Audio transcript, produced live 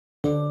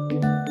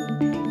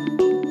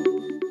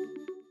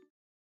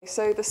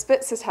so the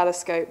Spitzer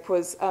telescope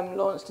was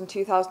launched in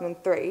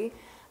 2003,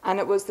 and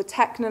it was the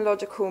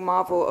technological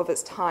marvel of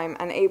its time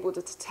and able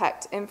to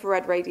detect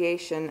infrared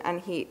radiation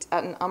and heat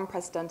at an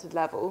unprecedented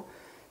level.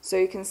 So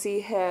you can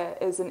see here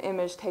is an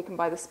image taken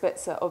by the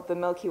Spitzer of the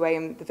Milky Way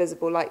in the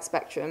visible light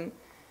spectrum,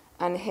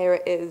 and here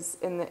it is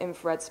in the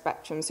infrared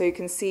spectrum. So you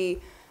can see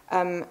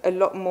a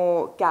lot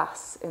more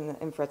gas in the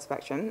infrared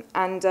spectrum.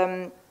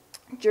 And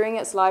during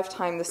its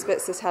lifetime, the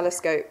Spitzer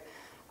telescope,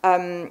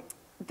 the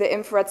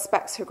infrared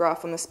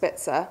spectrograph on the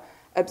Spitzer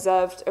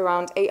observed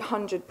around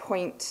 800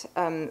 point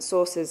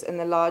sources in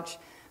the Large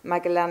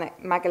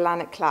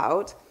Magellanic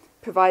Cloud,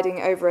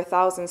 providing over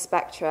 1,000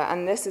 spectra,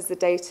 and this is the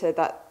data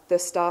that the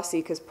Star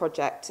Seekers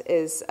project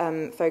is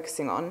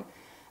focusing on.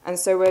 And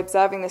so we're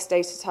observing this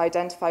data to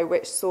identify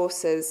which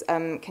sources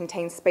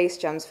contain space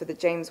gems for the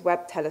James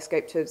Webb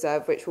telescope to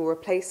observe, which will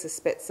replace the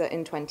Spitzer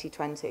in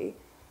 2020.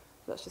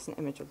 That's just an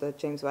image of the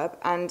James Webb.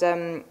 And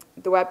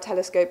the Webb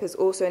telescope is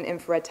also an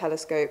infrared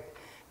telescope,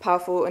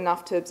 powerful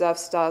enough to observe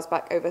stars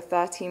back over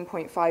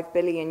 13.5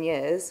 billion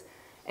years,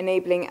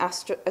 enabling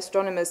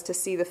astronomers to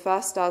see the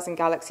first stars and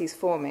galaxies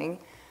forming.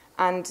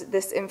 And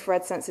this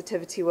infrared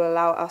sensitivity will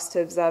allow us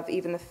to observe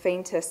even the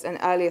faintest and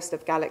earliest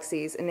of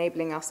galaxies,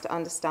 enabling us to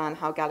understand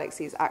how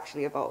galaxies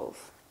actually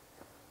evolve.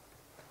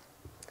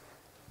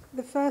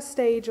 The first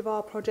stage of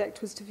our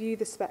project was to view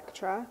the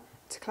spectra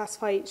to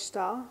classify each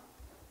star.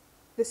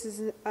 This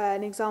is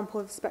an example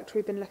of the spectra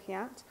we've been looking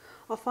at.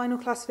 Our final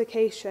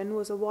classification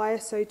was a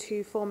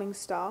YSO2 forming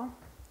star.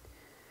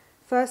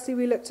 Firstly,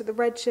 we looked at the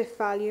redshift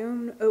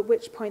value, at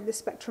which point the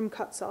spectrum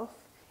cuts off.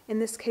 In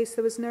this case,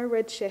 there was no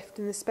redshift,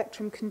 and the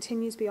spectrum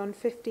continues beyond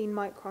 15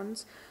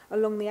 microns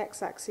along the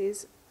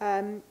x-axis,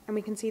 and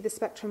we can see the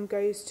spectrum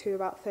goes to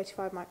about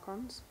 35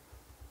 microns.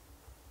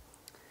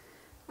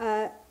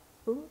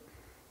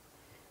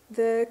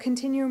 The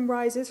continuum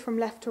rises from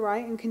left to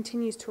right and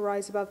continues to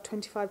rise above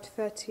 25 to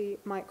 30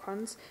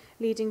 microns,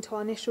 leading to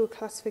our initial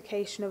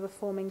classification of a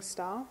forming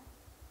star.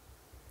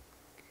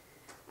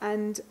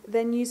 And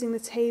then using the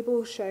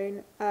table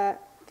shown,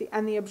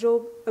 the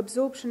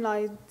absorption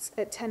lines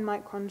at 10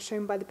 microns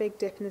shown by the big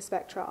dip in the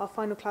spectra, our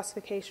final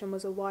classification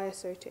was a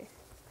YSO2.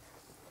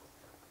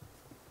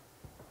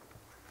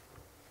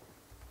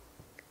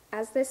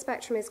 As this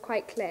spectrum is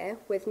quite clear,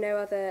 with no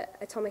other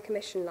atomic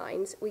emission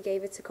lines, we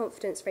gave it a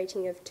confidence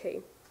rating of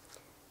 2.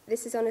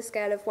 This is on a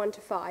scale of 1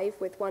 to 5,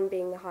 with 1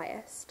 being the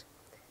highest.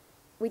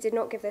 We did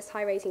not give this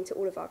high rating to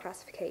all of our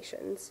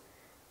classifications.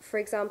 For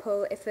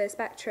example, if the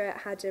spectra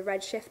had a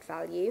redshift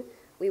value,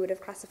 we would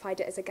have classified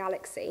it as a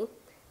galaxy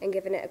and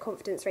given it a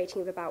confidence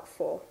rating of about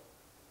 4.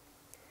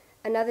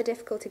 Another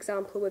difficult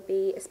example would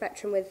be a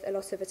spectrum with a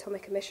lot of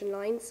atomic emission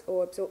lines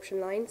or absorption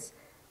lines,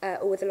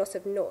 or with a lot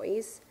of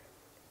noise.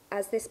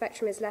 As this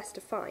spectrum is less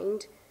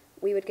defined,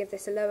 we would give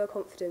this a lower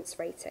confidence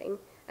rating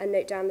and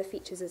note down the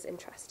features as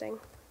interesting.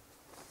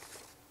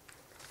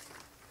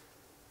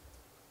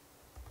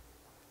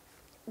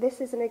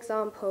 This is an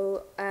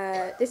example.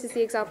 This is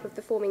the example of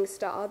the forming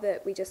star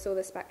that we just saw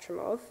the spectrum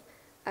of,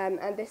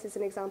 and this is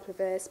an example of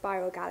a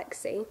spiral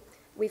galaxy.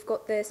 We've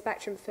got the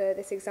spectrum for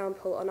this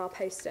example on our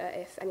poster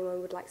if anyone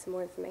would like some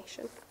more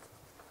information.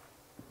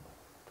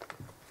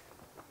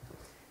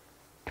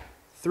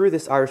 Through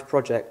this Irish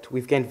project,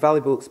 we've gained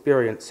valuable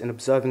experience in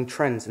observing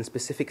trends and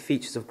specific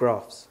features of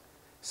graphs,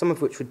 some of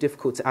which were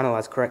difficult to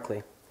analyse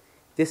correctly.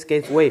 This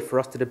gave way for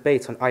us to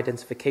debate on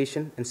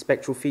identification and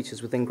spectral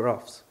features within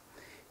graphs,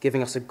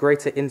 giving us a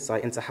greater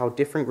insight into how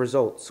different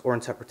results or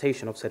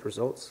interpretation of said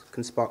results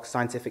can spark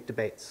scientific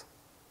debates.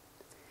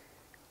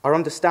 Our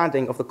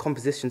understanding of the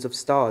compositions of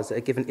stars at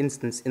a given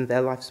instance in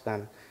their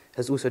lifespan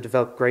has also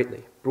developed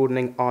greatly,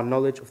 broadening our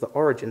knowledge of the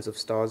origins of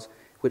stars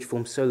which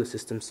form solar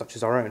systems such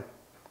as our own.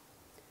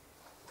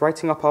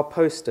 Writing up our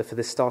poster for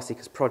this Star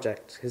Seekers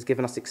project has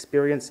given us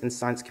experience in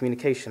science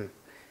communication,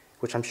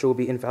 which I'm sure will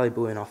be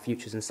invaluable in our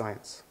futures in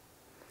science.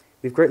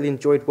 We've greatly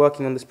enjoyed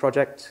working on this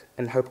project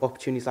and hope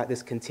opportunities like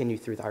this continue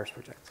through the Irish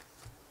project.